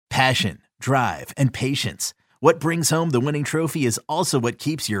Passion, drive, and patience. What brings home the winning trophy is also what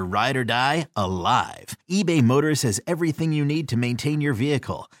keeps your ride or die alive. eBay Motors has everything you need to maintain your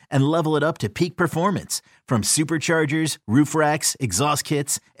vehicle and level it up to peak performance, from superchargers, roof racks, exhaust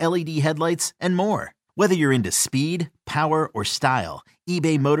kits, LED headlights, and more. Whether you're into speed, power, or style,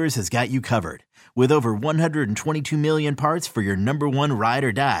 eBay Motors has got you covered. With over 122 million parts for your number one ride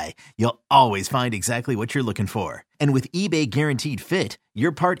or die, you'll always find exactly what you're looking for. And with eBay Guaranteed Fit,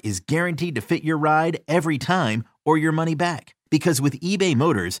 your part is guaranteed to fit your ride every time or your money back. Because with eBay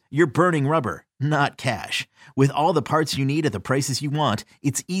Motors, you're burning rubber, not cash. With all the parts you need at the prices you want,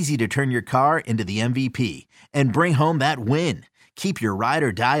 it's easy to turn your car into the MVP and bring home that win. Keep your ride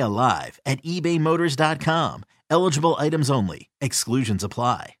or die alive at ebaymotors.com. Eligible items only. Exclusions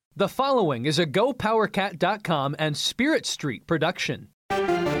apply. The following is a GoPowerCat.com and Spirit Street production.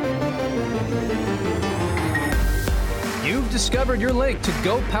 You've discovered your link to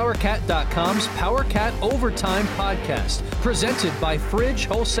GoPowerCat.com's PowerCat Overtime podcast, presented by Fridge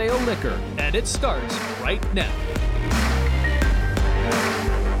Wholesale Liquor, and it starts right now.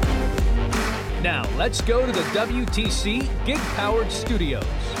 Now, let's go to the WTC Gig-Powered Studios.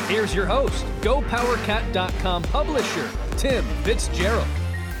 Here's your host, GoPowerCat.com publisher, Tim Fitzgerald.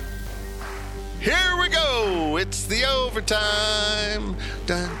 Here we go. It's the overtime.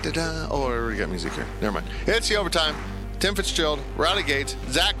 Dun, dun, dun. Oh, I already got music here. Never mind. It's the overtime. Tim Fitzgerald, Rowdy Gates,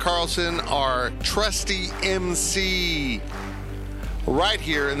 Zach Carlson, our trusty MC. Right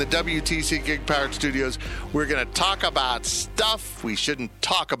here in the WTC Gig Powered Studios, we're going to talk about stuff we shouldn't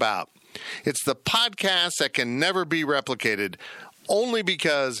talk about. It's the podcast that can never be replicated, only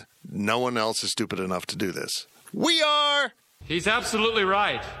because no one else is stupid enough to do this. We are. He's absolutely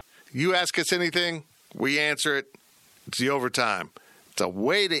right. You ask us anything, we answer it. It's the overtime. It's a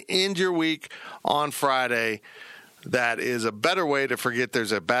way to end your week on Friday. That is a better way to forget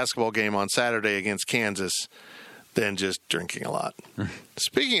there's a basketball game on Saturday against Kansas than just drinking a lot.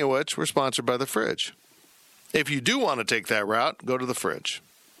 Speaking of which, we're sponsored by The Fridge. If you do want to take that route, go to The Fridge.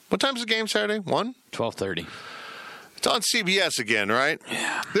 What time's the game Saturday? 1? 12:30. It's on CBS again, right?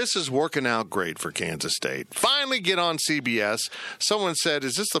 Yeah. This is working out great for Kansas State. Finally get on CBS. Someone said,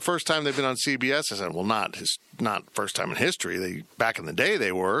 is this the first time they've been on CBS? I said, well, not first time in history. Back in the day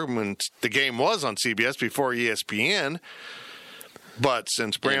they were, when the game was on CBS before ESPN. But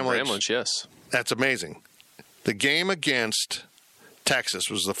since Bramlage, yes. That's amazing. The game against Texas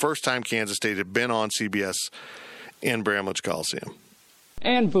was the first time Kansas State had been on CBS in Bramlage Coliseum.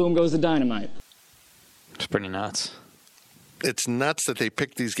 And boom goes the dynamite. It's pretty nuts. It's nuts that they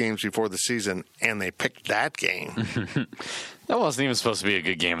picked these games before the season, and they picked that game. That wasn't even supposed to be a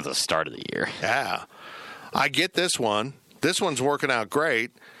good game at the start of the year. Yeah. I get this one. This one's working out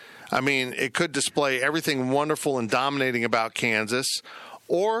great. I mean, it could display everything wonderful and dominating about Kansas,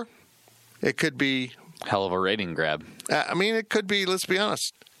 or it could be... Hell of a rating grab. I mean, it could be, let's be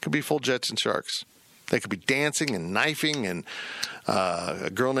honest, it could be full Jets and Sharks. They could be dancing and knifing, and a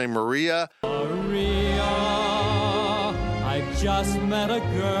girl named Maria. I just met a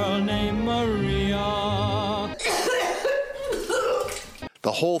girl named Maria.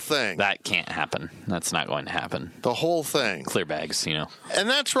 The whole thing. That can't happen. That's not going to happen. The whole thing. Clear bags, you know. And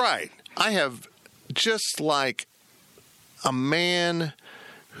that's right. I have, just like a man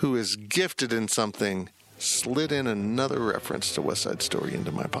who is gifted in something, slid in another reference to West Side Story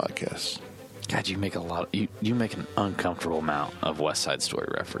into my podcast. God, you make you make an uncomfortable amount of West Side Story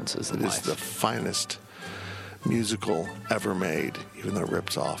references in life. It is the finest musical ever made, even though it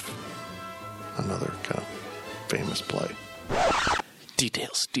rips off another kind of famous play.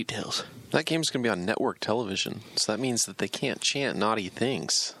 Details. That game's going to be on network television, so that means that they can't chant naughty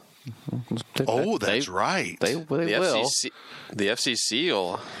things. That's right. They will. The FCC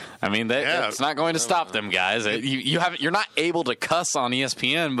will. I mean, it's not going to stop them, guys. You're not able to cuss on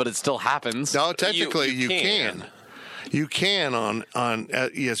ESPN, but it still happens. No, technically you can. You can on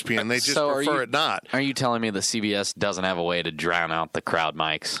ESPN. They just prefer it not. Are you telling me the CBS doesn't have a way to drown out the crowd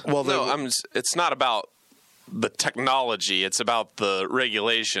mics? Well, no, it's not about the technology. It's about the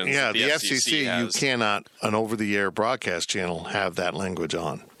regulations. Yeah, the FCC has. you cannot, an over-the-air broadcast channel, have that language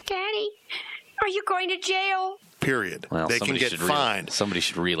on. Daddy, are you going to jail? Period. Well, they can get fined. Somebody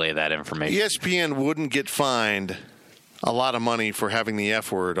should relay that information. ESPN wouldn't get fined a lot of money for having the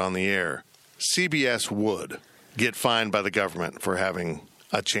F word on the air. CBS would get fined by the government for having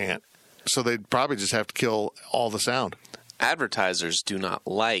a chant. So they'd probably just have to kill all the sound. Advertisers do not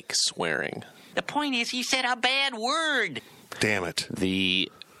like swearing. The point is, he said a bad word. Damn it. The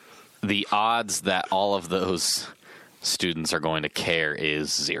odds that all of those students are going to care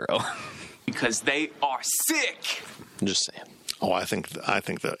is 0. Because they are sick. I'm just saying. Oh, I think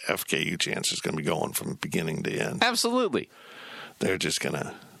the FKU chants is going to be going from beginning to end. Absolutely. They're just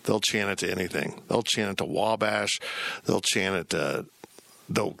they'll chant it to anything. They'll chant it to Wabash. They'll chant it to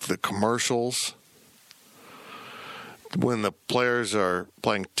the commercials. When the players are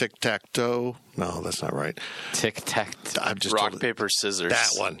playing tic-tac-toe. No, that's not right. Tic-tac-toe. I've just rock, paper, scissors.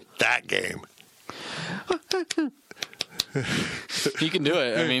 That one. That game. You can do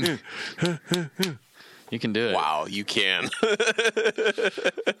it. I mean, you can do it. Wow, you can.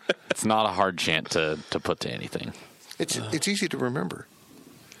 It's not a hard chant to put to anything. It's easy to remember.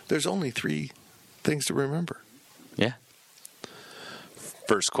 There's only 3 things to remember. Yeah.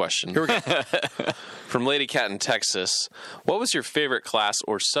 First question. Here we go. From Lady Cat in Texas, what was your favorite class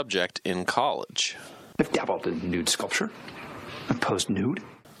or subject in college? I've dabbled in nude sculpture. I posed nude.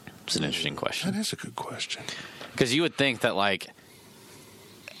 It's an interesting question. That is a good question. Because you would think that, like,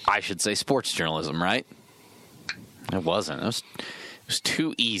 I should say sports journalism, right? It wasn't. It was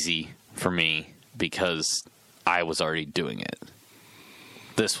too easy for me because I was already doing it.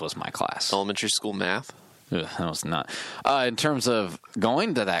 This was my class. Elementary school math? Ugh, that was not. In terms of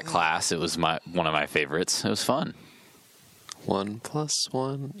going to that class, it was one of my favorites. It was fun. 1 +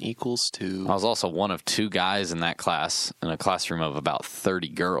 1 = 2. I was also one of 2 guys in that class in a classroom of about 30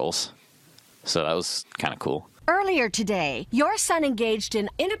 girls. So that was kind of cool. Earlier today, your son engaged in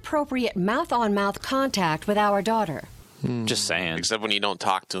inappropriate mouth-on-mouth contact with our daughter. Just saying. Except when you don't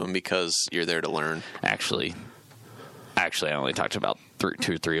talk to him because you're there to learn. Actually, I only talked to about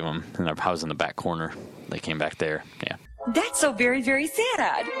 2 or 3 of them, and I was in the back corner. They came back there. Yeah. That's so very, very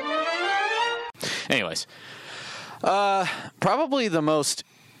sad. Anyways, probably the most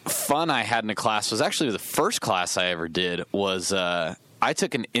fun I had in a class was actually the first class I ever did was I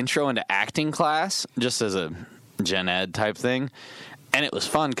took an intro into acting class just as a gen ed type thing. And it was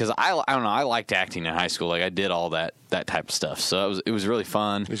fun because I don't know, I liked acting in high school. Like I did all that type of stuff. So it was really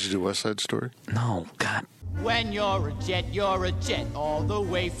fun. Did you do West Side Story? No, God. When you're a jet, all the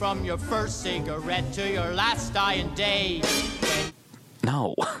way from your first cigarette to your last dying day.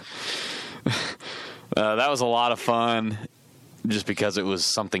 No. That was a lot of fun just because it was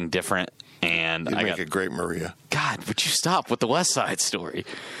something different. And You'd make a great Maria. God, would you stop with the West Side Story?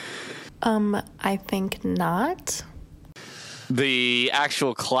 I think not. The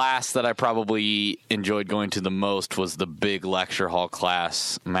actual class that I probably enjoyed going to the most was the big lecture hall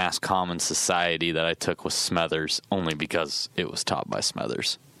class, Mass Common Society, that I took with Smethers, only because it was taught by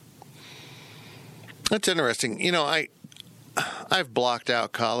Smethers. That's interesting. You know, I've blocked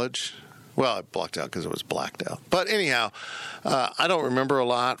out college. Well, I blocked out because it was blacked out. But anyhow, I don't remember a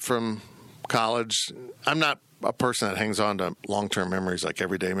lot from college. I'm not a person that hangs on to long-term memories like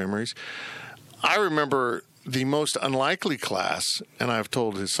everyday memories. I remember the most unlikely class, and I've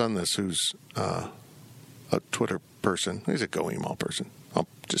told his son this, who's a Twitter person. He's a Go Email person. I'll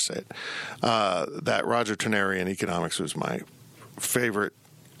just say it. That Roger Ternary in economics was my favorite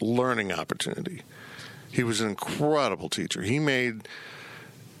learning opportunity. He was an incredible teacher. He made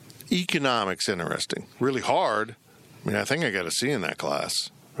economics interesting. Really hard. I mean, I think I got a C in that class,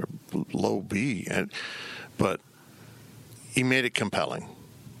 or low B. But he made it compelling.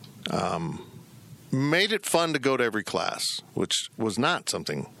 Made it fun to go to every class, which was not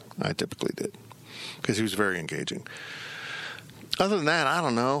something I typically did, because he was very engaging. Other than that, I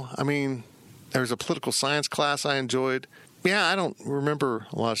don't know. I mean, there was a political science class I enjoyed. Yeah, I don't remember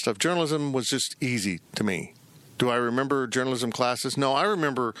a lot of stuff. Journalism was just easy to me. Do I remember journalism classes? No, I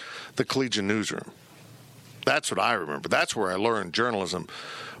remember the collegiate newsroom. That's what I remember. That's where I learned journalism,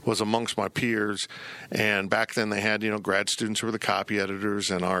 was amongst my peers. And back then they had, grad students who were the copy editors,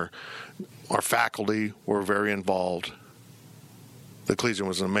 and our faculty were very involved. The Collegian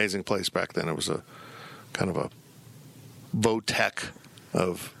was an amazing place back then. It was a kind of a vo-tech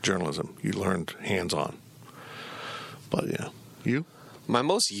of journalism. You learned hands-on. But, yeah. You? My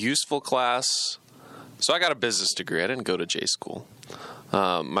most useful class, so I got a business degree. I didn't go to J school.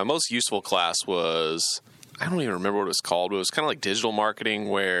 My most useful class was, I don't even remember what it was called, but it was kind of like digital marketing,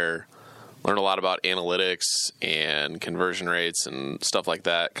 where learned a lot about analytics and conversion rates and stuff like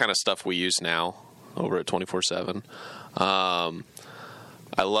that, kind of stuff we use now over at 24/7.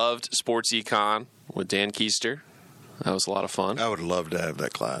 I loved sports econ with Dan Keister. That was a lot of fun. I would love to have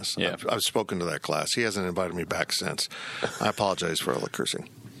that class. Yeah. I've spoken to that class. He hasn't invited me back since. I apologize for all the cursing.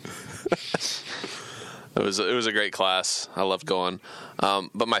 It was a great class. I loved going.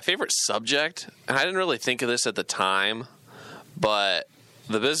 But my favorite subject, and I didn't really think of this at the time, but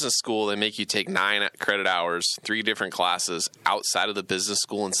the business school, they make you take 9 credit hours, 3 different classes outside of the business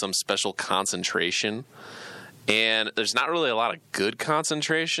school in some special concentration. And there's not really a lot of good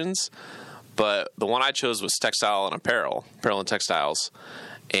concentrations, But the one I chose was Textile and Apparel and Textiles.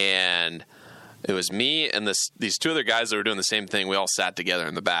 And it was me and these two other guys that were doing the same thing. We all sat together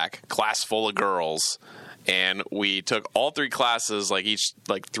in the back, class full of girls. And we took all 3 classes, like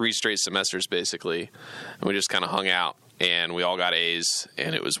 3 straight semesters, basically. And we just kind of hung out. And we all got A's,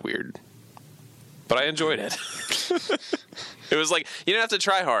 and it was weird. But I enjoyed it. It was like, you didn't have to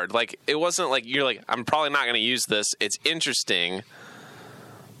try hard. Like, it wasn't like, you're like, I'm probably not going to use this. It's interesting.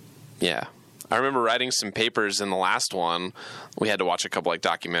 Yeah. I remember writing some papers in the last one. We had to watch a couple like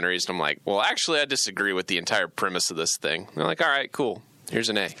documentaries, and I'm like, well, actually, I disagree with the entire premise of this thing. And they're like, all right, cool. Here's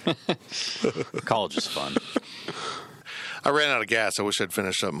an A. College is fun. I ran out of gas. I wish I'd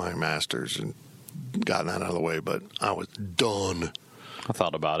finished up my master's and gotten that out of the way, but I was done. I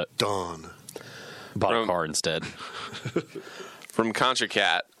thought about it. Done. Bought a car instead. From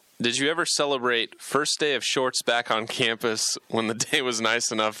ContraCat, did you ever celebrate first day of shorts back on campus when the day was nice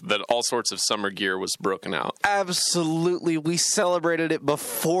enough that all sorts of summer gear was broken out? Absolutely. We celebrated it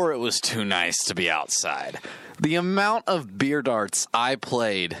before it was too nice to be outside. The amount of beer darts I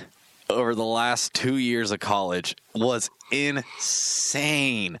played over the last 2 years of college was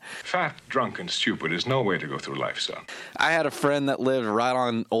insane. Fat, drunk, and stupid is no way to go through life, son. I had a friend that lived right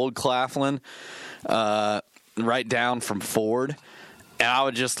on Old Claflin, right down from Ford. And I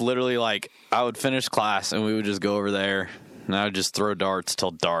would just literally, I would finish class, and we would just go over there, and I would just throw darts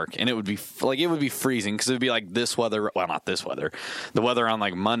till dark. And it would be, freezing, because it would be like this weather. Well, not this weather. The weather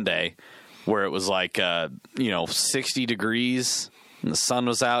on, Monday, where it was, 60 degrees, and the sun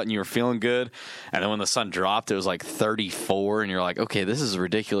was out, and you were feeling good. And then when the sun dropped, it was, 34, and you're like, okay, this is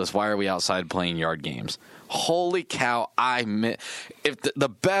ridiculous. Why are we outside playing yard games? Holy cow, if the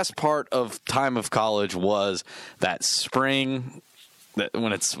best part of time of college was that spring,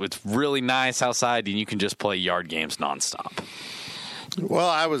 when it's really nice outside and you can just play yard games nonstop. Well,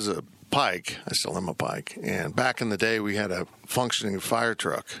 I was a Pike. I still am a Pike. And back in the day, we had a functioning fire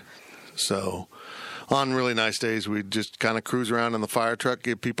truck. So on really nice days, we'd just kind of cruise around in the fire truck,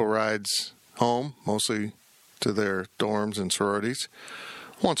 give people rides home, mostly to their dorms and sororities.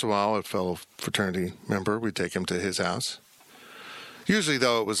 Once in a while, a fellow fraternity member, we'd take him to his house. Usually,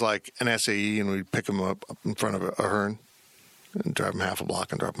 though, it was like an SAE, and we'd pick him up in front of a Hearn and drive him half a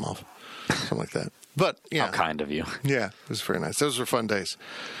block and drop him off, something like that. But, yeah. How kind of you. Yeah, it was very nice. Those were fun days.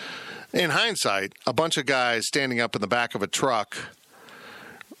 In hindsight, a bunch of guys standing up in the back of a truck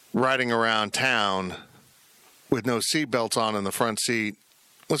riding around town with no seatbelts on in the front seat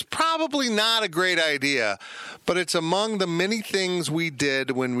was probably not a great idea, but it's among the many things we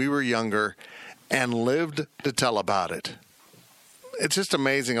did when we were younger and lived to tell about it. It's just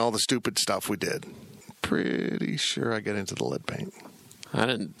amazing all the stupid stuff we did. Pretty sure I got into the lead paint. I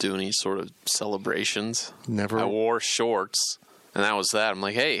didn't do any sort of celebrations. Never. I wore shorts, and that was that. I'm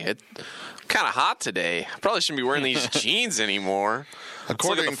like, hey, it's kind of hot today. I probably shouldn't be wearing these jeans anymore.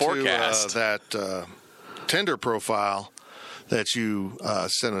 According Let's look at the forecast. To that Tinder profile that you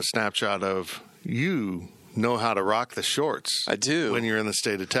sent a snapshot of, you know how to rock the shorts. I do. When you're in the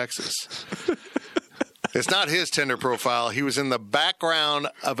state of Texas. It's not his Tinder profile. He was in the background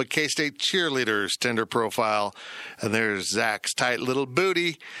of a K-State cheerleader's Tinder profile. And there's Zach's tight little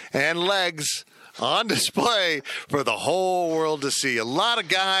booty and legs on display for the whole world to see. A lot of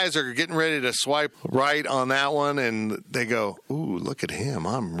guys are getting ready to swipe right on that one, and they go, ooh, look at him.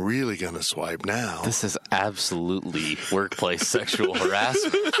 I'm really going to swipe now. This is absolutely workplace sexual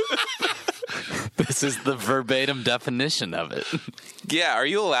harassment. This is the verbatim definition of it. Yeah, are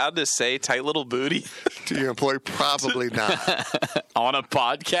you allowed to say tight little booty? To your employee? Probably not. On a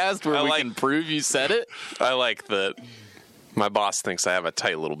podcast where we can prove you said it? I like that my boss thinks I have a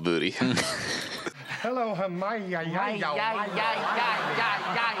tight little booty. Hello, How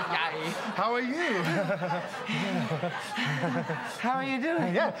are you? How are you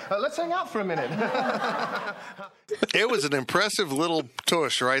doing? Yeah, let's hang out for a minute. It was an impressive little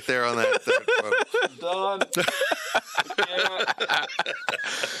tush right there on that. Done.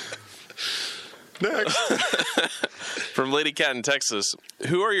 Next. From Lady Cat in Texas,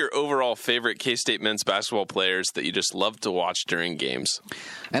 who are your overall favorite K-State men's basketball players that you just love to watch during games?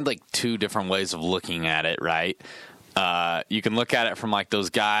 I had two different ways of looking at it, right? You can look at it from those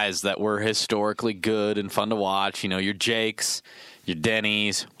guys that were historically good and fun to watch. You know, your Jakes, your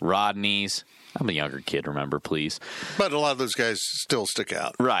Denny's, Rodneys. I'm a younger kid, remember, please. But a lot of those guys still stick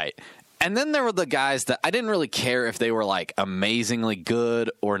out. Right. And then there were the guys that I didn't really care if they were amazingly good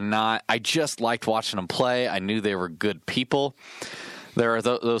or not. I just liked watching them play. I knew they were good people. There are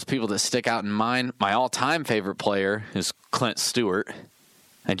those people that stick out in mind. My all-time favorite player is Clint Stewart.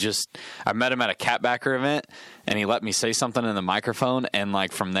 I met him at a Catbacker event, and he let me say something in the microphone, and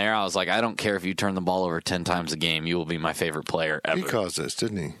like from there, I was like, I don't care if you turn the ball over 10 times a game, you will be my favorite player ever. He caused this,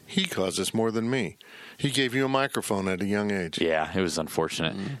 didn't he? He caused this more than me. He gave you a microphone at a young age. Yeah, it was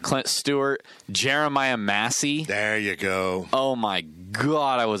unfortunate. Clint Stewart, Jeremiah Massey. There you go. Oh my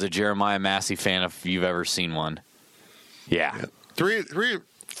God, I was a Jeremiah Massey fan if you've ever seen one. Yeah.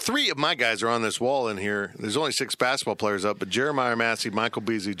 Three of my guys are on this wall in here. There's only 6 basketball players up, but Jeremiah Massey, Michael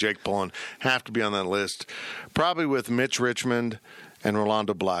Beasley, Jake Pullen have to be on that list. Probably with Mitch Richmond and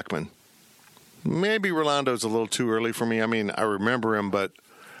Rolando Blackman. Maybe Rolando's a little too early for me. I mean, I remember him, but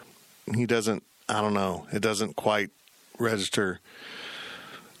he doesn't, I don't know, it doesn't quite register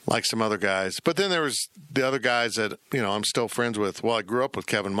like some other guys. But then there was the other guys that, I'm still friends with. Well, I grew up with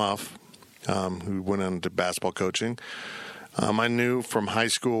Kevin Muff, who went into basketball coaching. I knew from high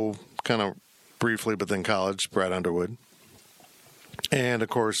school, kind of briefly, but then college, Brad Underwood. And, of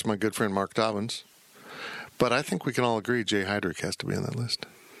course, my good friend Mark Dobbins. But I think we can all agree Jay Heydrich has to be on that list.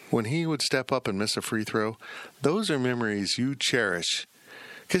 When he would step up and miss a free throw, those are memories you cherish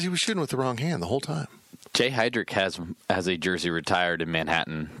because he was shooting with the wrong hand the whole time. Jay Heydrich has a jersey retired in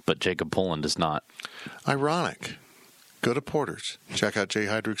Manhattan, but Jacob Pullen does not. Ironic. Go to Porter's. Check out Jay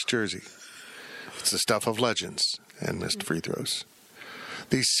Heydrich's jersey. It's the stuff of legends and missed free throws.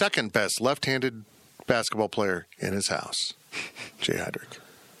 The second best left-handed basketball player in his house, Jay Heydrich.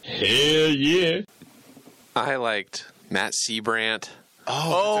 Hell yeah. I liked Matt Seabrandt.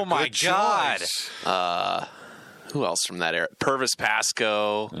 Oh my God. Who else from that era? Purvis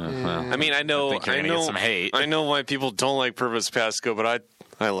Pasco. I mean, I know some hate. I know why people don't like Purvis Pasco, but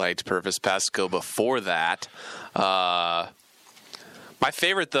I liked Purvis Pasco before that. My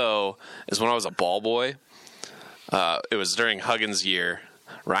favorite, though, is when I was a ball boy. It was during Huggins' year.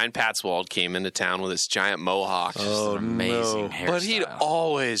 Ryan Patzwald came into town with his giant mohawk. Oh, amazing hairstyle. But he'd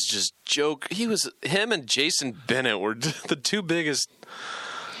always just joke. Him and Jason Bennett were the two biggest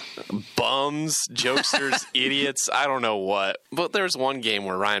bums, jokesters, idiots. I don't know what. But there's one game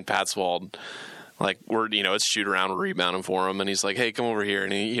where Ryan Patzwald, it's shoot around, we're rebounding for him, and he's like, hey, come over here.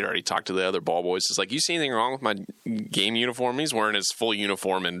 And he'd already talked to the other ball boys. He's like, you see anything wrong with my game uniform? He's wearing his full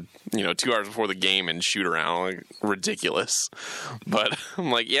uniform and 2 hours before the game and shoot around. Like, ridiculous. But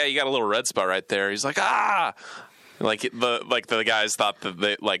I'm like, yeah, you got a little red spot right there. He's like, ah! The guys thought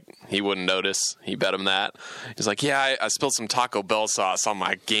that he wouldn't notice. He bet him that. He's like, yeah, I spilled some Taco Bell sauce on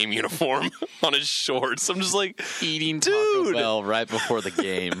my game uniform on his shorts. I'm just like, eating Taco Bell right before the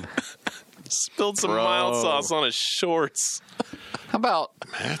game. Spilled some mild sauce on his shorts. How about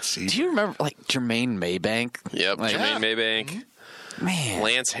Matsy? Do you remember Jermaine Maybank? Yep, Jermaine Maybank. Man,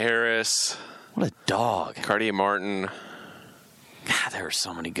 Lance Harris. What a dog. Cartier Martin. God, there were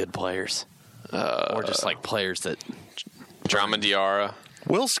so many good players. Or just players that. Drummond Diarra.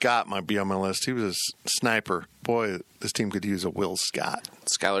 Will Scott might be on my list. He was a sniper. Boy, this team could use a Will Scott.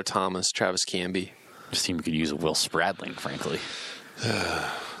 Skylar Thomas, Travis Canby. This team could use a Will Spradling, frankly.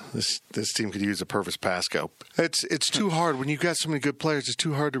 This team could use a Purvis Pasco. It's too hard. When you've got so many good players, it's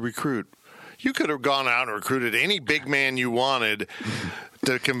too hard to recruit. You could have gone out and recruited any big man you wanted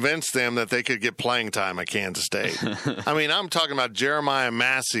to convince them that they could get playing time at Kansas State. I mean, I'm talking about Jeremiah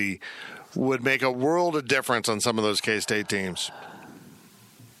Massey would make a world of difference on some of those K-State teams.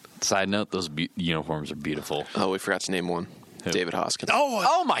 Side note, those uniforms are beautiful. Oh, we forgot to name one. Who? David Hoskins.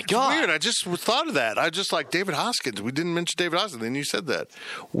 Oh my God. Weird. I just thought of that. I just like David Hoskins. We didn't mention David Hoskins. Then you said that.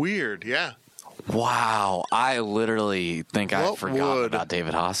 Weird. Yeah. Wow. I literally think I forgot about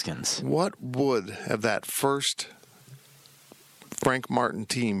David Hoskins. What would have that first Frank Martin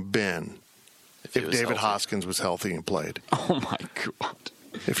team been if David Hoskins was healthy and played? Oh my God.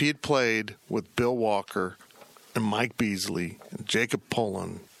 If he had played with Bill Walker and Mike Beasley and Jacob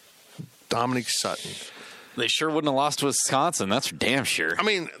Pullen, Dominique Sutton. They sure wouldn't have lost to Wisconsin. That's for damn sure. I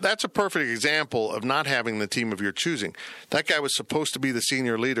mean, that's a perfect example of not having the team of your choosing. That guy was supposed to be the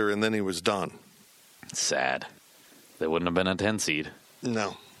senior leader, and then he was done. Sad. They wouldn't have been a 10 seed.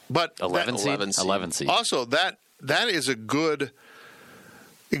 No. But 11 seed. Also, that is a good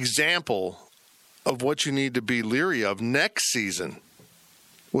example of what you need to be leery of next season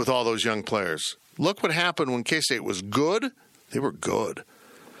with all those young players. Look what happened when K-State was good. They were good.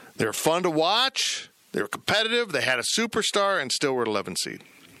 They were fun to watch. They were competitive. They had a superstar and still were 11 seed.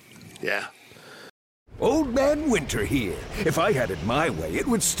 Yeah. Old Man Winter here. If I had it my way, it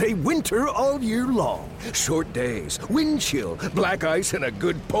would stay winter all year long. Short days, wind chill, black ice, and a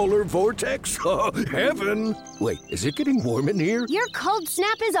good polar vortex. Oh, heaven. Wait, is it getting warm in here? Your cold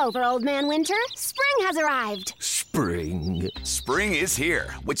snap is over, Old Man Winter. Spring has arrived. Spring. Spring is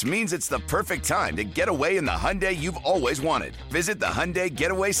here, which means it's the perfect time to get away in the Hyundai you've always wanted. Visit the Hyundai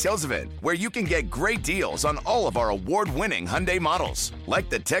Getaway Sales Event, where you can get great deals on all of our award-winning Hyundai models, like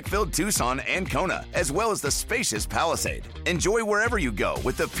the tech-filled Tucson and Kona, as well as the spacious Palisade. Enjoy wherever you go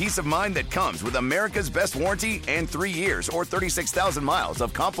with the peace of mind that comes with America's best warranty and 3 years or 36,000 miles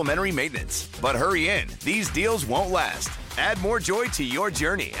of complimentary maintenance. But hurry in, these deals won't last. Add more joy to your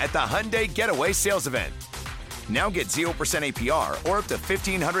journey at the Hyundai Getaway Sales Event. Now get 0% APR or up to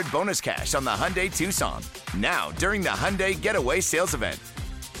 $1,500 bonus cash on the Hyundai Tucson. Now, during the Hyundai Getaway Sales Event.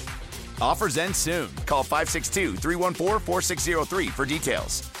 Offers end soon. Call 562-314-4603 for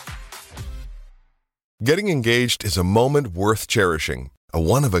details. Getting engaged is a moment worth cherishing. A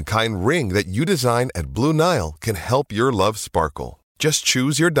one-of-a-kind ring that you design at Blue Nile can help your love sparkle. Just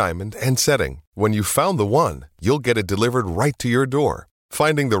choose your diamond and setting. When you've found the one, you'll get it delivered right to your door.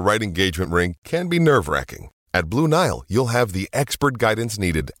 Finding the right engagement ring can be nerve-wracking. At Blue Nile, you'll have the expert guidance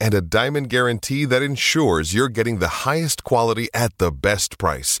needed and a diamond guarantee that ensures you're getting the highest quality at the best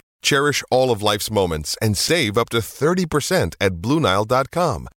price. Cherish all of life's moments and save up to 30% at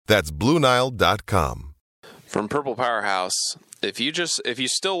BlueNile.com. That's BlueNile.com. From Purple Powerhouse, if you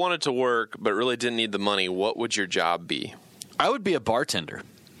still wanted to work but really didn't need the money, what would your job be? I would be a bartender.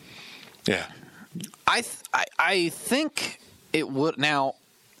 Yeah. I think it would. Now,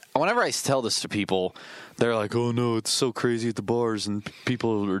 whenever I tell this to people, they're like, oh, no, it's so crazy at the bars and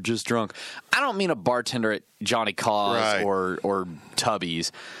people are just drunk. I don't mean a bartender at Johnny Cause or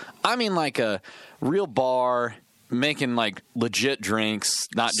Tubby's. I mean like a real bar making like legit drinks,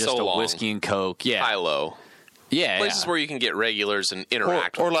 not just a whiskey and Coke. Yeah. High-low. Yeah. Places where you can get regulars and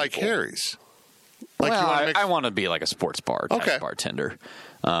interact with or like people. Harry's. Like I want to be like a sports bar type bartender.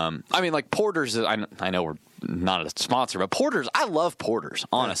 I mean, like Porter's, I know we're not a sponsor, but Porter's, I love Porter's,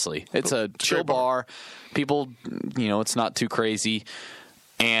 honestly. Yeah. It's a chill bar. People, it's not too crazy.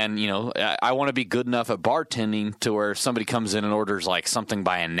 And, I want to be good enough at bartending to where if somebody comes in and orders like something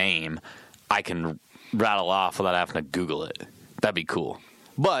by a name, I can rattle off without having to Google it. That'd be cool.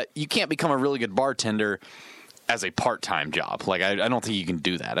 But you can't become a really good bartender as a part-time job. Like, I don't think you can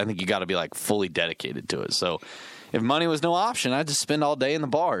do that. I think you got to be like fully dedicated to it. So if money was no option, I'd just spend all day in the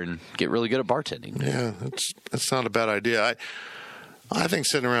bar and get really good at bartending. Yeah, that's not a bad idea. I think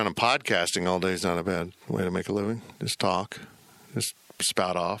sitting around and podcasting all day is not a bad way to make a living. Just talk. Just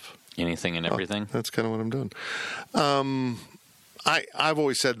spout off. Anything and everything. That's kind of what I'm doing. I've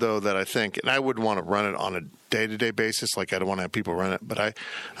always said, though, that I think, and I wouldn't want to run it on a day-to-day basis, like I don't want to have people run it, but I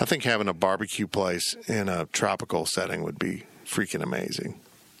think having a barbecue place in a tropical setting would be freaking amazing.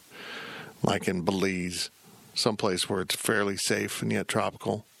 Like in Belize, someplace where it's fairly safe and yet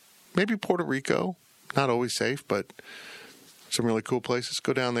tropical. Maybe Puerto Rico, not always safe, but some really cool places.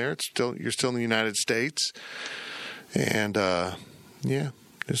 Go down there. You're still in the United States. And,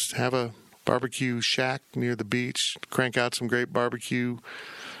 just have a barbecue shack near the beach, crank out some great barbecue,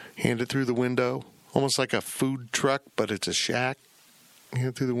 hand it through the window, almost like a food truck, but it's a shack. Hand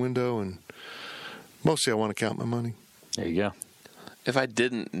it through the window, and mostly I want to count my money. There you go. If I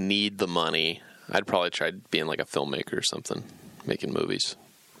didn't need the money, I'd probably try being like a filmmaker or something, making movies.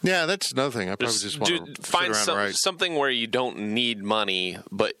 Yeah, that's another thing. I probably just want to find sit around and write. something where you don't need money,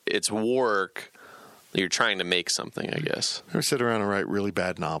 but it's work. You're trying to make something, I guess. Or sit around and write really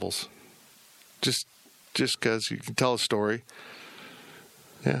bad novels. Just because you can tell a story.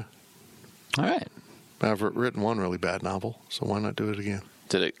 Yeah. All right. I've written one really bad novel, so why not do it again?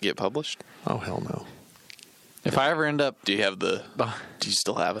 Did it get published? Oh, hell no. If I ever end up... Do you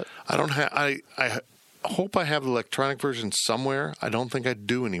still have it? I don't have... I hope I have the electronic version somewhere. I don't think I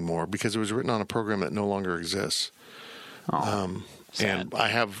do anymore because it was written on a program that no longer exists. Oh, and I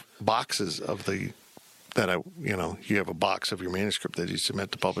have boxes of you have a box of your manuscript that you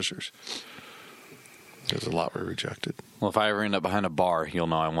submit to publishers. There's a lot were rejected. Well, if I ever end up behind a bar, you'll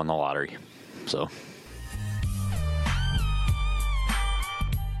know I won the lottery. So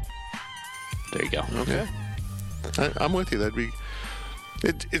there you go. Okay. I'm with you. That'd be...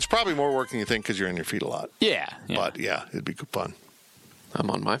 It's probably more work than you think because you're on your feet a lot. Yeah. But, yeah, it'd be fun.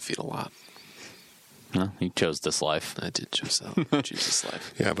 I'm on my feet a lot. Well, you chose this life. I did choose this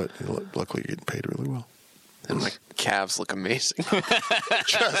life. Yeah, but luckily you're getting paid really well. And my calves look amazing.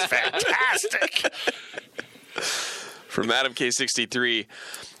 Just fantastic. From Adam K63.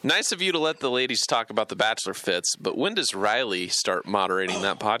 Nice of you to let the ladies talk about The Bachelor, Fitz, but when does Riley start moderating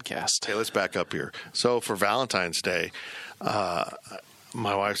that podcast? Okay, let's back up here. So for Valentine's Day, my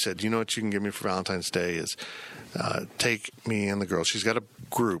wife said, you know what you can give me for Valentine's Day is take me and the girls. She's got a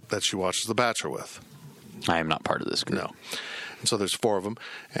group that she watches The Bachelor with. I am not part of this group. No. And so there's 4 of them.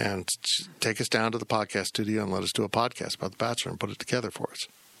 And take us down to the podcast studio and let us do a podcast about The Bachelor and put it together for us.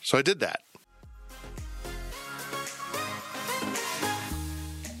 So I did that.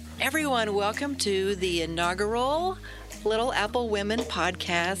 Everyone, welcome to the inaugural Little Apple Women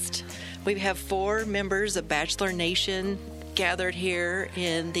podcast. We have 4 members of Bachelor Nation gathered here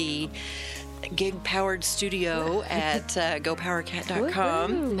in the gig-powered studio at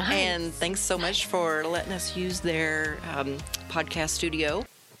GoPowerCat.com. Nice. And thanks so much for letting us use their podcast studio.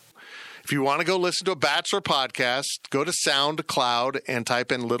 If you want to go listen to a Bachelor podcast, go to SoundCloud and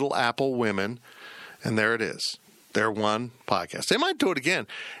type in Little Apple Women, and there it is. Their one podcast. They might do it again.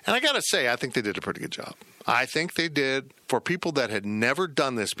 And I got to say, I think they did a pretty good job. I think they did for people that had never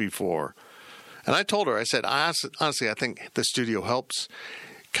done this before. And I told her, I said, honestly, I think the studio helps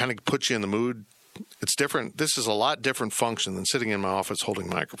kind of put you in the mood. It's different. This is a lot different function than sitting in my office holding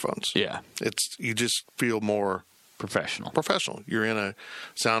microphones. Yeah. You just feel more professional. You're in a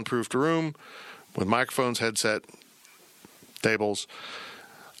soundproofed room with microphones, headset, tables.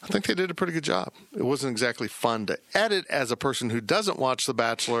 I think they did a pretty good job. It wasn't exactly fun to edit as a person who doesn't watch The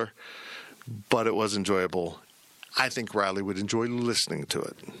Bachelor, but it was enjoyable. I think Riley would enjoy listening to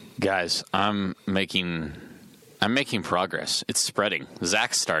it. Guys, I'm making progress. It's spreading.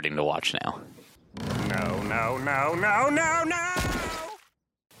 Zach's starting to watch now. No.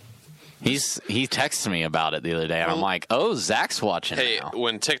 He texted me about it the other day, and I'm like, oh, Zach's watching it now. Hey,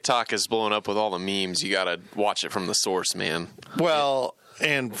 when TikTok is blowing up with all the memes, you got to watch it from the source, man. Well,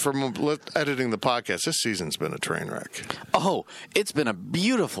 and from editing the podcast, this season's been a train wreck. Oh, it's been a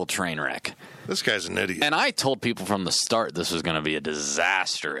beautiful train wreck. This guy's an idiot. And I told people from the start this was going to be a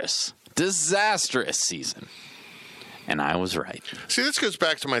disastrous season. And I was right. See, this goes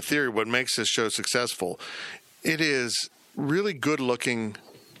back to my theory. What makes this show successful? It is really good-looking,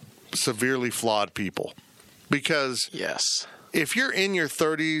 severely flawed people. Because yes, if you're in your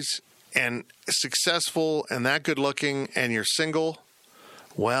 30s and successful and that good-looking and you're single,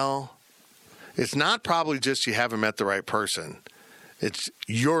 well, it's not probably just you haven't met the right person. It's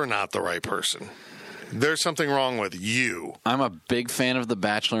you're not the right person. There's something wrong with you. I'm a big fan of The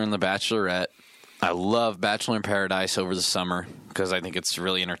Bachelor and The Bachelorette. I love Bachelor in Paradise over the summer because I think it's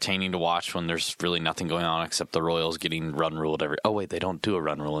really entertaining to watch when there's really nothing going on except the Royals getting run ruled every... Oh, wait, they don't do a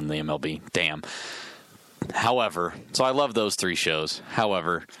run rule in the MLB. Damn. However, so I love those 3 shows.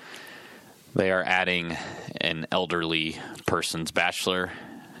 However, they are adding an elderly person's Bachelor,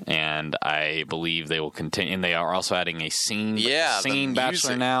 and I believe they will continue. And they are also adding a singing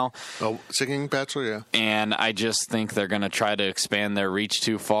Bachelor now. Oh, singing Bachelor, yeah. And I just think they're going to try to expand their reach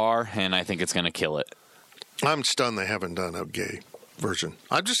too far, and I think it's going to kill it. I'm stunned they haven't done a gay version.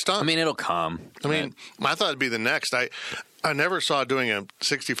 I'm just stunned. I mean, it'll come. I thought it'd be the next. I never saw doing a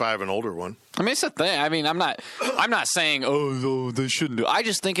 65 and older one. I mean, it's a thing. I mean, I'm not saying, oh, they shouldn't do it. I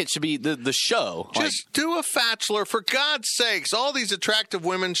just think it should be the show. Just do a Bachelor, for God's sakes. All these attractive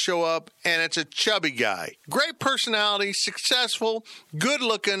women show up, and it's a chubby guy. Great personality, successful,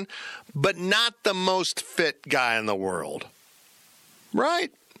 good-looking, but not the most fit guy in the world.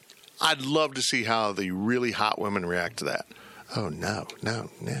 Right? I'd love to see how the really hot women react to that. Oh, no.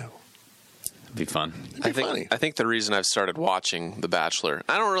 It'd be fun. Funny. I think the reason I've started watching The Bachelor,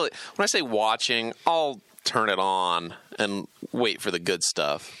 when I say watching, I'll turn it on and wait for the good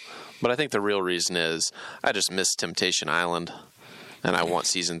stuff. But I think the real reason is I just miss Temptation Island, and I want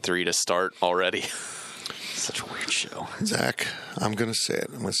season 3 to start already. Such a weird show. Zach, I'm going to say it.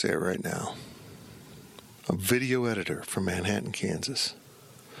 I'm going to say it right now. A video editor from Manhattan, Kansas,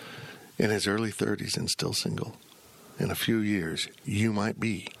 in his early 30s and still single. In a few years, you might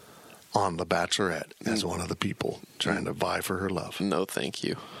be on The Bachelorette as one of the people trying to vie for her love. No, thank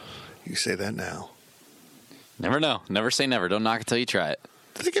you. You say that now. Never know. Never say never. Don't knock it till you try it.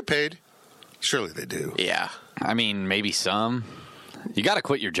 Do they get paid? Surely they do. Yeah. I mean, maybe some. You got to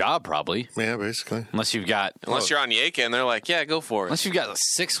quit your job, probably. Yeah, basically. Unless you're on Yaka and they're like, yeah, go for it. Unless you've got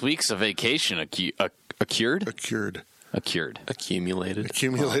 6 weeks of vacation accrued.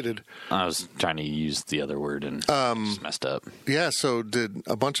 Accumulated. I was trying to use the other word and just messed up. Yeah, so did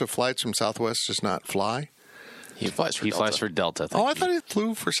a bunch of flights from Southwest just not fly? He flies for Delta. I thought he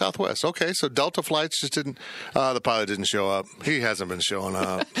flew for Southwest. Okay, so Delta flights just didn't... the pilot didn't show up. He hasn't been showing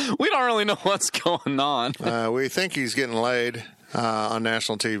up. We don't really know what's going on. We think he's getting laid on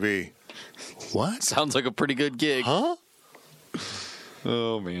national TV. What? Sounds like a pretty good gig. Huh?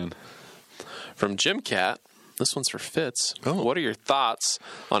 Oh, man. From Jim Cat, this one's for Fitz. Oh. What are your thoughts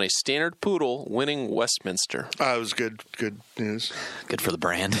on a standard poodle winning Westminster? It was good news. Good for the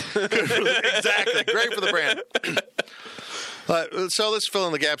brand. Exactly. Great for the brand. So let's fill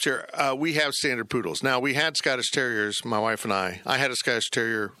in the gaps here. We have standard poodles. Now, we had Scottish Terriers, my wife and I. I had a Scottish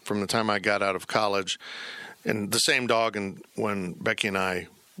Terrier from the time I got out of college, and the same dog and when Becky and I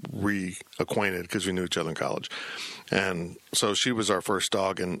reacquainted because we knew each other in college. And so she was our first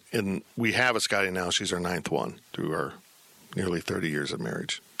dog, and we have a Scotty now. She's our 9th one through our nearly 30 years of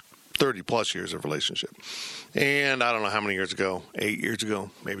marriage, 30-plus years of relationship. And I don't know how many years ago, 8 years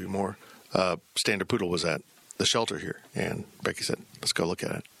ago, maybe more, standard poodle was at the shelter here, and Becky said, let's go look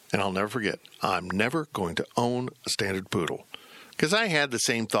at it. And I'll never forget, I'm never going to own a standard poodle, because I had the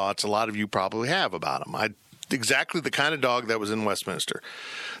same thoughts a lot of you probably have about them. Exactly the kind of dog that was in Westminster.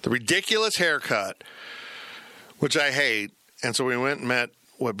 The ridiculous haircut, which I hate, and so we went and met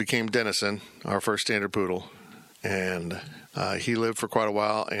what became Dennison, our first standard poodle, and he lived for quite a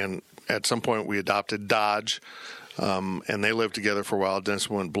while, and at some point we adopted Dodge, and they lived together for a while.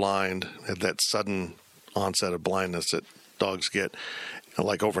 Dennison went blind, had that sudden onset of blindness that dogs get,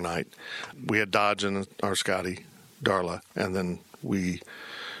 like overnight. We had Dodge and our Scotty, Darla, and then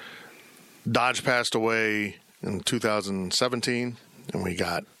Dodge passed away in 2017, and we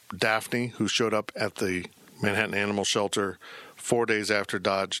got Daphne, who showed up at the Manhattan Animal Shelter 4 days after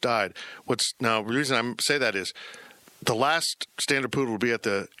Dodge died. The reason I say that is the last standard poodle to be at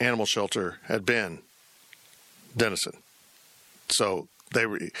the animal shelter had been Dennison. So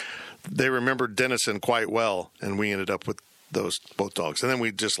they remembered Dennison quite well, and we ended up with both dogs. And then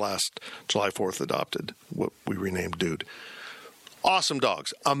we just last July 4th adopted what we renamed Dude. Awesome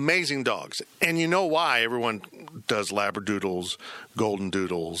dogs, amazing dogs. And you know why everyone does Labradoodles, Golden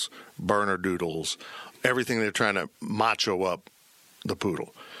Doodles, Burner Doodles, everything. They're trying to macho up the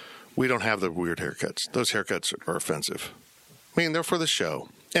poodle. We don't have the weird haircuts. Those haircuts are offensive. I mean, they're for the show.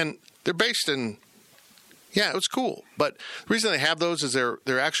 And they're based in, it was cool. But the reason they have those is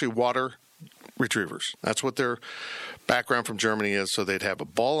they're actually water retrievers. That's what their background from Germany is. So they'd have a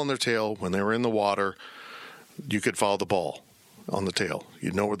ball on their tail. When they were in the water, you could follow the ball on the tail.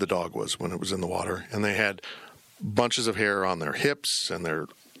 You'd know where the dog was when it was in the water. And they had bunches of hair on their hips and their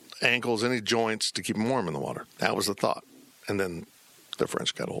ankles, any joints to keep them warm in the water. That was the thought. And then the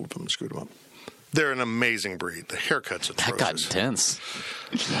French got a hold of them and screwed them up. They're an amazing breed. The haircuts are that got intense.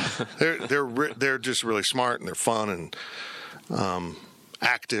 They're just really smart, and they're fun and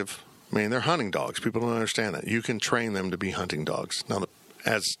active. I mean, they're hunting dogs. People don't understand that. You can train them to be hunting dogs. Now,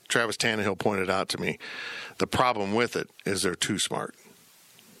 as Travis Tannehill pointed out to me, the problem with it is they're too smart.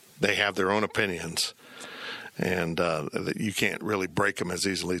 They have their own opinions, and you can't really break them as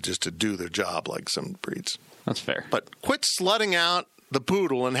easily just to do their job like some breeds. That's fair. But quit slutting out the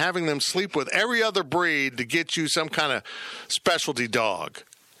poodle and having them sleep with every other breed to get you some kind of specialty dog.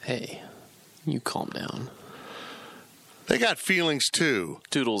 Hey, you calm down. They got feelings, too.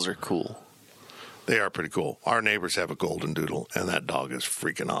 Doodles are cool. They are pretty cool. Our neighbors have a golden doodle, and that dog is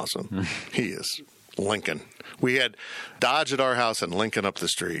freaking awesome. He is Lincoln. We had Dodge at our house and Lincoln up the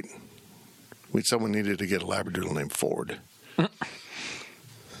street. Someone needed to get a Labradoodle named Ford.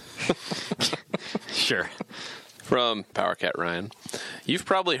 Sure. From Power Cat Ryan, you've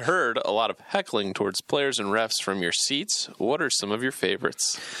probably heard a lot of heckling towards players and refs from your seats. What are some of your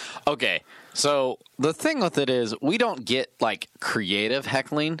favorites? Okay, so the thing with it is we don't get like creative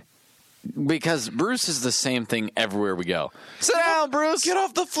heckling because Bruce is the same thing everywhere we go. Sit down, Bruce. Get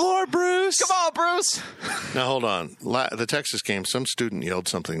off the floor, Bruce. Come on, Bruce. Now, hold on. The Texas game, some student yelled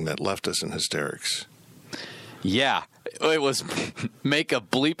something that left us in hysterics. Yeah. It was make a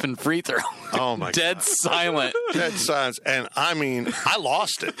bleeping free throw. Oh, my God. Dead silent. Dead silence. And, I mean, I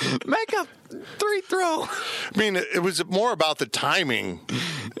lost it. Make a free throw. I mean, it was more about the timing.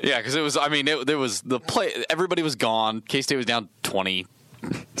 Yeah, because it was, I mean, there was the play. Everybody was gone. K-State was down 20.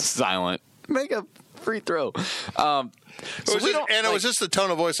 Silent. Make a free throw. It was just the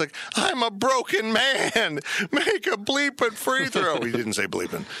tone of voice like, I'm a broken man. Make a bleeping free throw. He didn't say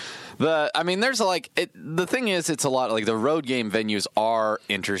bleeping. The thing is, it's a lot like the road game venues are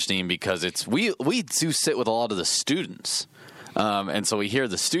interesting because we do sit with a lot of the students. And so we hear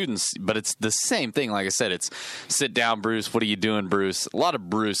the students, but it's the same thing. Like I said, it's sit down, Bruce. What are you doing, Bruce? A lot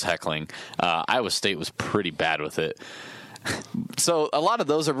of Bruce heckling. Iowa State was pretty bad with it. So a lot of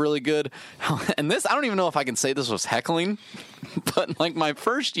those are really good. And this, I don't even know if I can say this was heckling, but like my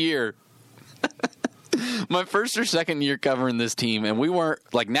first year, my first or second year covering this team, and we weren't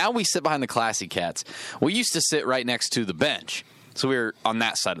like, now we sit behind the Classy Cats. We used to sit right next to the bench. So we were on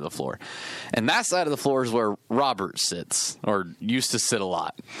that side of the floor. And that side of the floor is where Robert sits, or used to sit a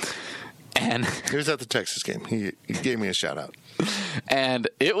lot. And he was at the Texas game. He gave me a shout out. And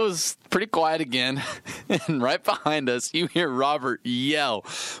it was pretty quiet again. And right behind us, you hear Robert yell,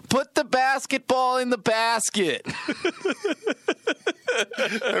 "Put the basketball in the basket."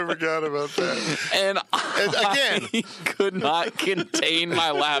 I forgot about that. And again, I could not contain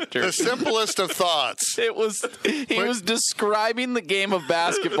my laughter. The simplest of thoughts. He was describing the game of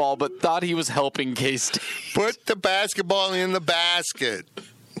basketball, but thought he was helping K-State. Put the basketball in the basket.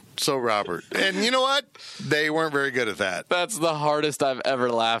 So, Robert. And you know what? They weren't very good at that. That's the hardest I've ever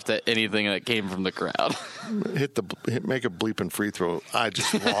laughed at anything that came from the crowd. Make a bleeping free throw. I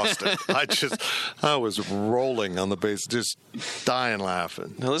just lost it. I was rolling on the base, just dying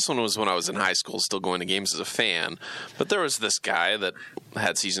laughing. Now, this one was when I was in high school, still going to games as a fan. But there was this guy that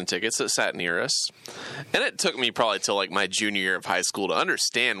had season tickets that sat near us. And it took me probably till like my junior year of high school to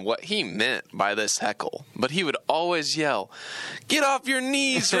understand what he meant by this heckle. But he would always yell, "Get off your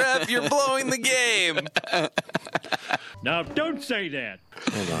knees, ref, you're blowing the game." Now, don't say that.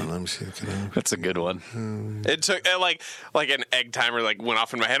 Hold on, let me see. That's a good one. It took like an egg timer went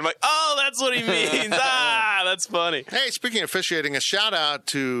off in my head. I'm like, oh, that's what he means. That's funny. Hey, speaking of officiating, a shout out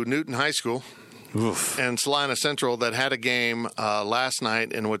to Newton High School. Oof. And Salina Central that had a game last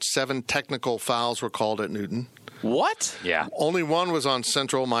night in which 7 technical fouls were called at Newton. What? Yeah. Only 1 was on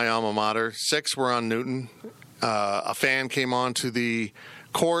Central, my alma mater. 6 were on Newton. A fan came onto the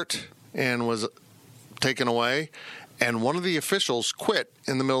court and was taken away. And one of the officials quit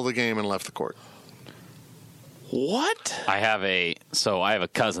in the middle of the game and left the court. What? I have a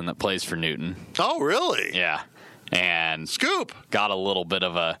cousin that plays for Newton. Oh, really? Yeah. And Scoop got a little bit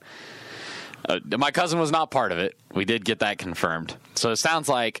of a my cousin was not part of it. We did get that confirmed. So it sounds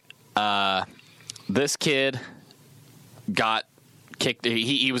like this kid got kicked.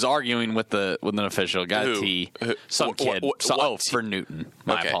 He was arguing with an official. Got a T. Some kid. For Newton.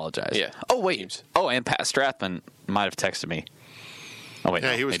 I apologize. Yeah. Oh, wait. Oh, and Pat Strathman might have texted me. Oh, wait.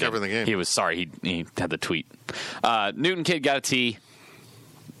 Yeah, no, he was covering the game. He was sorry. He had the tweet. Newton kid got a T.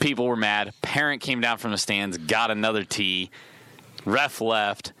 People were mad. Parent came down from the stands, got another T. Ref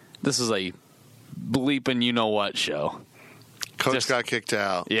left. This is a bleeping you-know-what show. Coach got kicked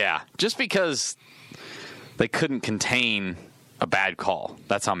out. Yeah. Just because they couldn't contain a bad call.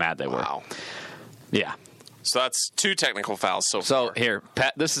 That's how mad they were. Wow. Yeah. So that's 2 technical fouls so far. So here,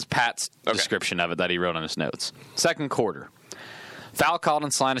 Pat. This is Pat's description of it that he wrote on his notes. Second quarter. Foul called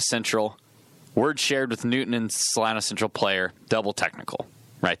in Salina Central. Word shared with Newton and Salina Central player. Double technical.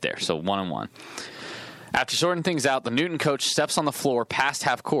 Right there. So 1-1. After sorting things out, the Newton coach steps on the floor past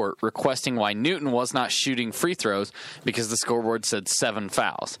half court, requesting why Newton was not shooting free throws because the scoreboard said 7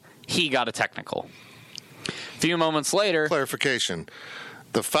 fouls. He got a technical. A few moments later... Clarification.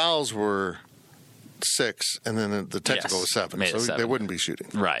 The fouls were 6, and then the technical was 7. So 7. They wouldn't be shooting.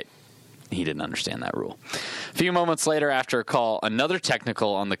 Right. He didn't understand that rule. A few moments later, after a call, another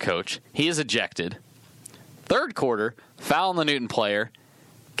technical on the coach. He is ejected. Third quarter, foul on the Newton player.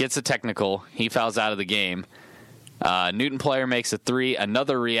 Gets a technical. He fouls out of the game. Newton player makes a 3.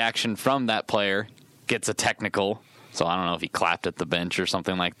 Another reaction from that player. Gets a technical. So I don't know if he clapped at the bench or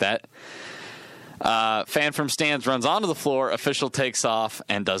something like that. Fan from stands runs onto the floor. Official takes off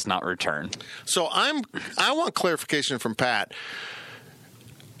and does not return. So I want clarification from Pat.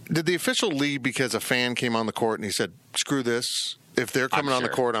 Did the official leave because a fan came on the court and he said, "Screw this. If they're coming on the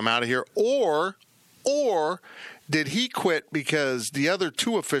court, I'm out of here." Or did he quit because the other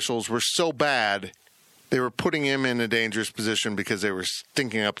 2 officials were so bad they were putting him in a dangerous position because they were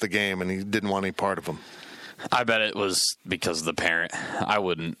stinking up the game and he didn't want any part of them? I bet it was because of the parent. I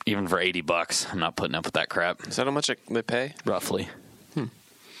wouldn't, even for $80. I'm not putting up with that crap. Is that how much they pay? Roughly.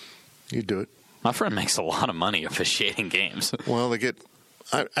 You do it. My friend makes a lot of money officiating games. Well, they get.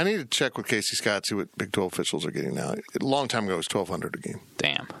 I need to check with Casey Scott, see what Big 12 officials are getting now. A long time ago, it was $1,200 a game.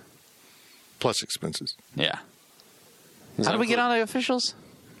 Damn. Plus expenses. Yeah. How did we get on the officials?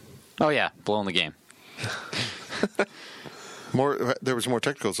 Oh, yeah. Blowing the game. There was more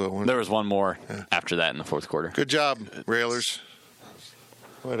technicals, though. There was one more after that in the fourth quarter. Good job, Railers.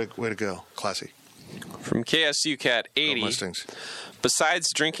 Way to go. Classy. From KSU Cat 80. Mustangs.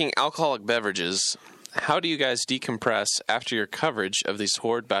 Besides drinking alcoholic beverages, how do you guys decompress after your coverage of these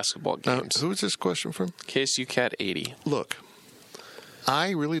horrid basketball games? Who is this question from? KSU Cat 80. Look, I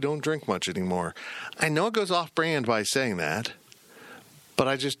really don't drink much anymore. I know it goes off brand by saying that, but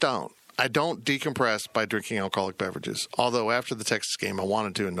I just don't. I don't decompress by drinking alcoholic beverages. Although after the Texas game, I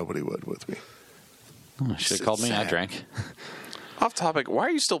wanted to, and nobody would with me. Oh, should have called me. Sad. I drank. Off topic, why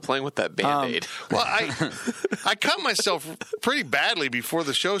are you still playing with that Band-Aid? Well, I cut myself pretty badly before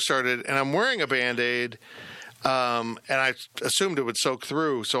the show started, and I'm wearing a Band-Aid, and I assumed it would soak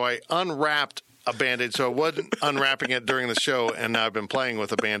through, so I unwrapped a Band-Aid, so I wasn't unwrapping it during the show, and now I've been playing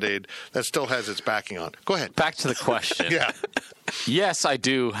with a Band-Aid that still has its backing on. Go ahead. Back to the question. Yeah. Yes, I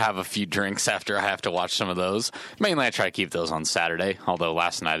do have a few drinks after I have to watch some of those. Mainly I try to keep those on Saturday, although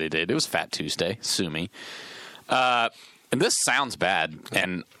last night I did. It was Fat Tuesday. Sue me. And this sounds bad,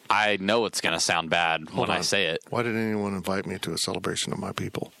 and I know it's going to sound bad when I say it. Why did anyone invite me to a celebration of my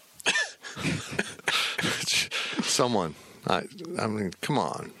people? Someone. I mean, come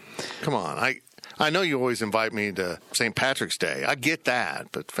on. Come on. I know you always invite me to St. Patrick's Day. I get that,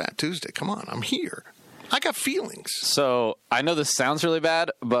 but Fat Tuesday, come on. I'm here. I got feelings. So I know this sounds really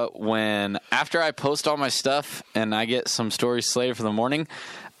bad, but after I post all my stuff and I get some stories slated for the morning,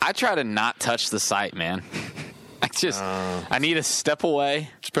 I try to not touch the site, man. I need to step away.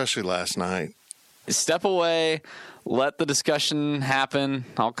 Especially last night. Step away, let the discussion happen.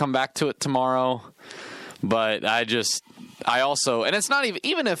 I'll come back to it tomorrow. But I also, and it's not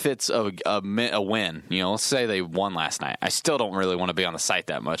even if it's a win, let's say they won last night. I still don't really want to be on the site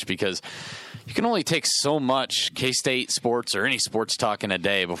that much because you can only take so much K-State sports or any sports talk in a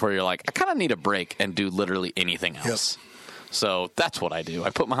day before you're like, I kind of need a break and do literally anything else. Yep. So that's what I do.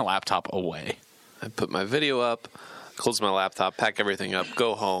 I put my laptop away. I put my video up, close my laptop, pack everything up,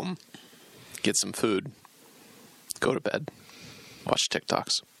 go home, get some food, go to bed, watch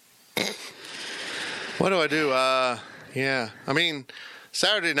TikToks. What do I do? Yeah. I mean,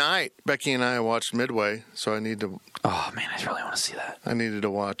 Saturday night, Becky and I watched Midway, so I need to... Oh, man, I really want to see that. I needed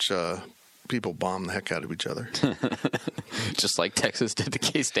to watch people bomb the heck out of each other. Just like Texas did to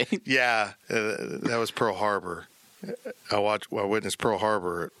K-State? Yeah. That was Pearl Harbor. I witnessed Pearl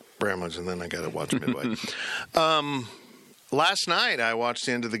Harbor at Bramlage, and then I got to watch Midway. Last night, I watched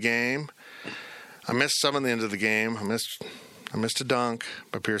the end of the game. I missed some of the end of the game. I missed a dunk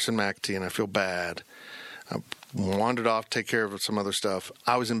by Pearson McAtee, and I feel bad. I wandered off to take care of some other stuff.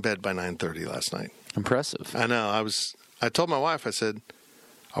 I was in bed by 9:30 last night. Impressive. I know. I told my wife, I said,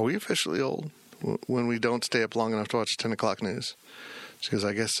 are we officially old when we don't stay up long enough to watch 10 o'clock news? She goes,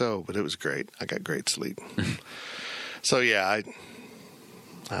 I guess so, but it was great. I got great sleep. So, yeah, I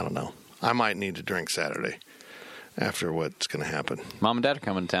don't know. I might need to drink Saturday after what's going to happen. Mom and Dad are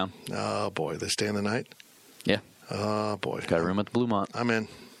coming to town. Oh, boy. They staying the night? Yeah. Oh, boy. Got a room at the Bluemont. I'm in.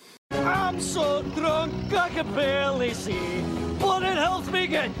 I'm so drunk I can barely see, but it helps me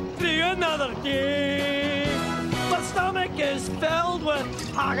get through another day. My stomach is filled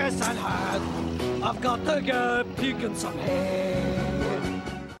with haggis and head. I've got to go puking some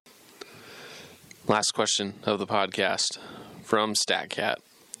head. Last question of the podcast from StatCat.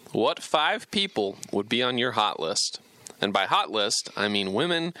 What 5 people would be on your hot list? And by hot list, I mean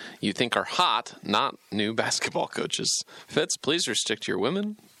women you think are hot, not new basketball coaches. Fitz, please restrict your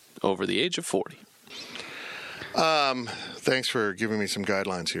women over the age of 40. Thanks for giving me some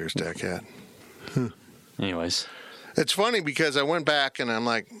guidelines here, StatCat. Anyways. It's funny because I went back and I'm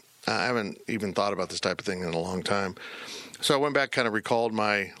like, I haven't even thought about this type of thing in a long time. So I went back, kind of recalled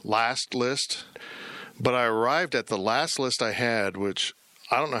my last list, but I arrived at the last list I had, which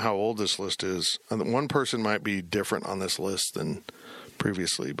I don't know how old this list is. One person might be different on this list than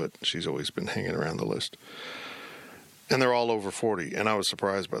previously, but she's always been hanging around the list. And they're all over 40, and I was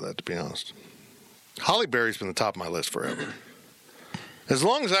surprised by that, to be honest. Holly Berry's been the top of my list forever. As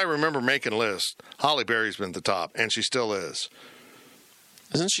long as I remember making lists, Holly Berry's been at the top, and she still is.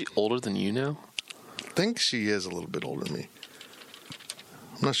 Isn't she older than you now? I think she is a little bit older than me.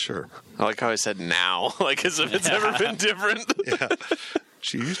 I'm not sure. I like how I said now, like as if it's ever been different. Yeah.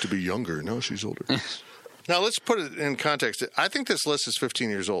 She used to be younger. Now she's older. Now, let's put it in context. I think this list is 15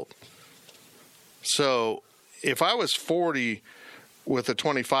 years old. So if I was 40 with a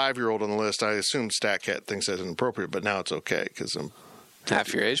 25-year-old on the list, I assume StatCat thinks that's inappropriate, but now it's okay because I'm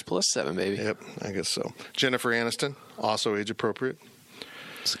half your age plus 7, baby. Yep, I guess so. Jennifer Aniston, also age appropriate.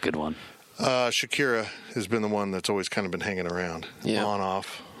 It's a good one. Shakira has been the one that's always kind of been hanging around, on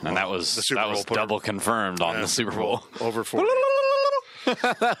off. And that was double confirmed on the Super Bowl. Over 40.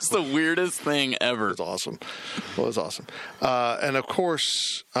 That's the weirdest thing ever. It was awesome. It was awesome. And, of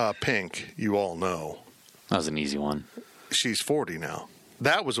course, Pink, you all know. That was an easy one. She's 40 now.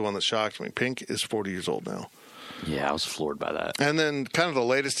 That was the one that shocked me. Pink is 40 years old now. Yeah, I was floored by that. And then kind of the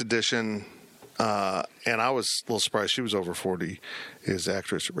latest addition, and I was a little surprised she was over 40, is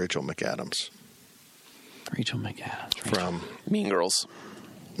actress Rachel McAdams. Rachel McAdams. From Mean Girls.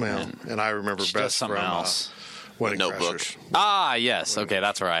 Well, and I remember she best does something from else. Wedding Notebook. Crashers. Ah, yes. Okay,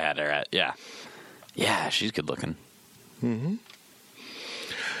 that's where I had her at. Yeah. Yeah, she's good looking. Mm-hmm.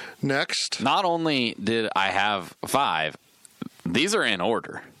 Next. Not only did I have 5, these are in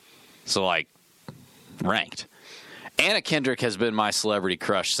order. So, like, ranked. Anna Kendrick has been my celebrity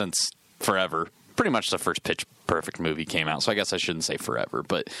crush since forever. Pretty much the first Pitch Perfect movie came out, so I guess I shouldn't say forever,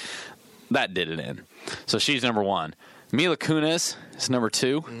 but that did it in. So she's number 1. Mila Kunis is number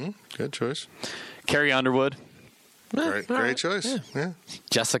 2. Mm-hmm. Good choice. Carrie Underwood. Great choice. Yeah.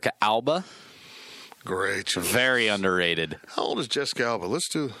 Jessica Alba. Great choice. Very underrated. How old is Jessica Alba?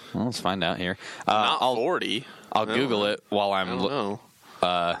 Let's find out here. Not 40. I'll Google it while I'm... I don't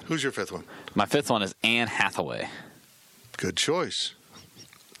know. Who's your 5th one? My 5th one is Anne Hathaway. Good choice.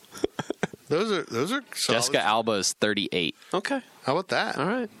 Those are solid. Jessica Alba is 38. Okay. How about that? All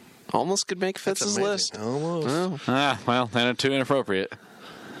right. Almost could make Fitz's list. Almost. Well, then too inappropriate.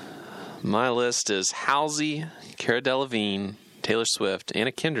 My list is Halsey, Cara Delevingne, Taylor Swift,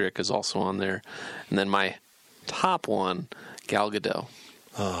 Anna Kendrick is also on there, and then my top one, Gal Gadot.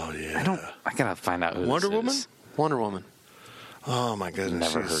 Oh yeah. I gotta find out who Wonder this Woman. is. Wonder Woman. Oh my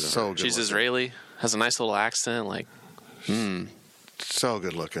goodness. Never heard of so her. good. She's looking. Israeli, has a nice little accent, like. So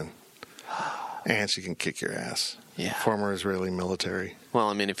good looking. And she can kick your ass. Yeah. Former Israeli military. Well,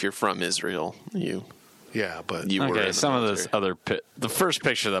 I mean, if you're from Israel, Yeah, but you were in Okay, the some of military. this other... The first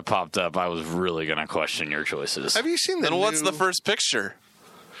picture that popped up, I was really going to question your choices. Have you seen the Then what's the first picture?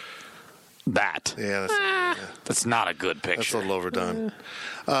 That. Yeah, That's not a good that's picture. a little overdone.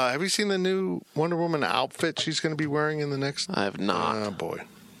 Have you seen the new Wonder Woman outfit she's going to be wearing in the next? I have not. Oh, boy.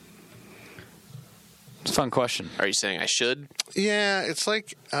 It's a fun question. Are you saying I should? Yeah, it's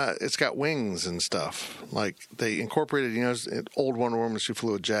like it's got wings and stuff. Like they incorporated, old Wonder Woman, she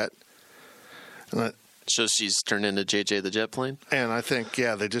flew a jet. And So she's turned into JJ the jet plane? And I think,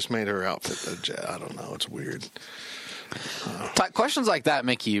 they just made her outfit a jet. I don't know. It's weird. Questions like that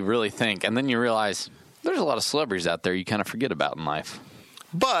make you really think, and then you realize there's a lot of celebrities out there you kind of forget about in life.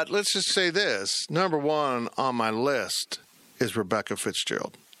 But let's just say this. Number 1 on my list is Rebecca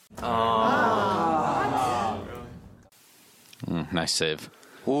Fitzgerald. Nice save.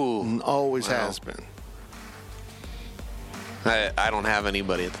 Ooh. Always has been. I don't have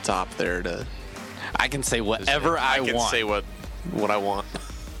anybody at the top there to... I can say whatever I can want. say what I want.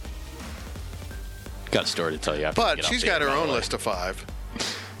 Got a story to tell you after we But get off she's the got air, her by the own way. list of 5.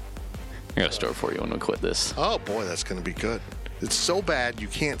 I got a story for you when we quit this. Oh, boy, that's going to be good. It's so bad you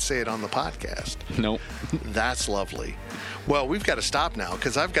can't say it on the podcast. Nope. That's lovely. Well, we've got to stop now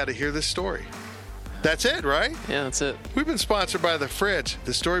because I've got to hear this story. That's it, right? Yeah, that's it. We've been sponsored by The Fridge.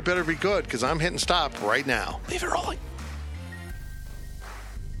 The story better be good because I'm hitting stop right now. Leave it rolling.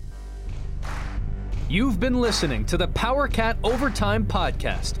 You've been listening to the Power Cat Overtime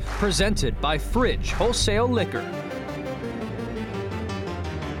Podcast, presented by Fridge Wholesale Liquor.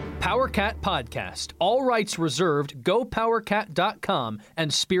 Power Cat Podcast. All rights reserved. GoPowerCat.com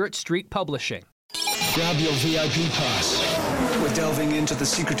and Spirit Street Publishing. Grab your VIP pass. We're delving into the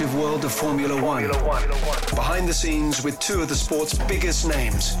secretive world of Formula One. Behind the scenes with 2 of the sport's biggest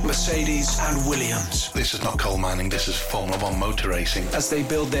names, Mercedes and Williams. This is not coal mining, this is Formula One motor racing. As they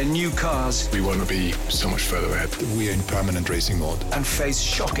build their new cars. We want to be so much further ahead. We're in permanent racing mode. And face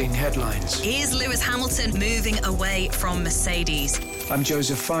shocking headlines. Here's Lewis Hamilton moving away from Mercedes. I'm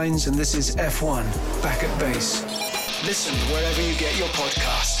Joseph Fiennes, and this is F1 Back at Base. Listen wherever you get your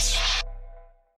podcasts.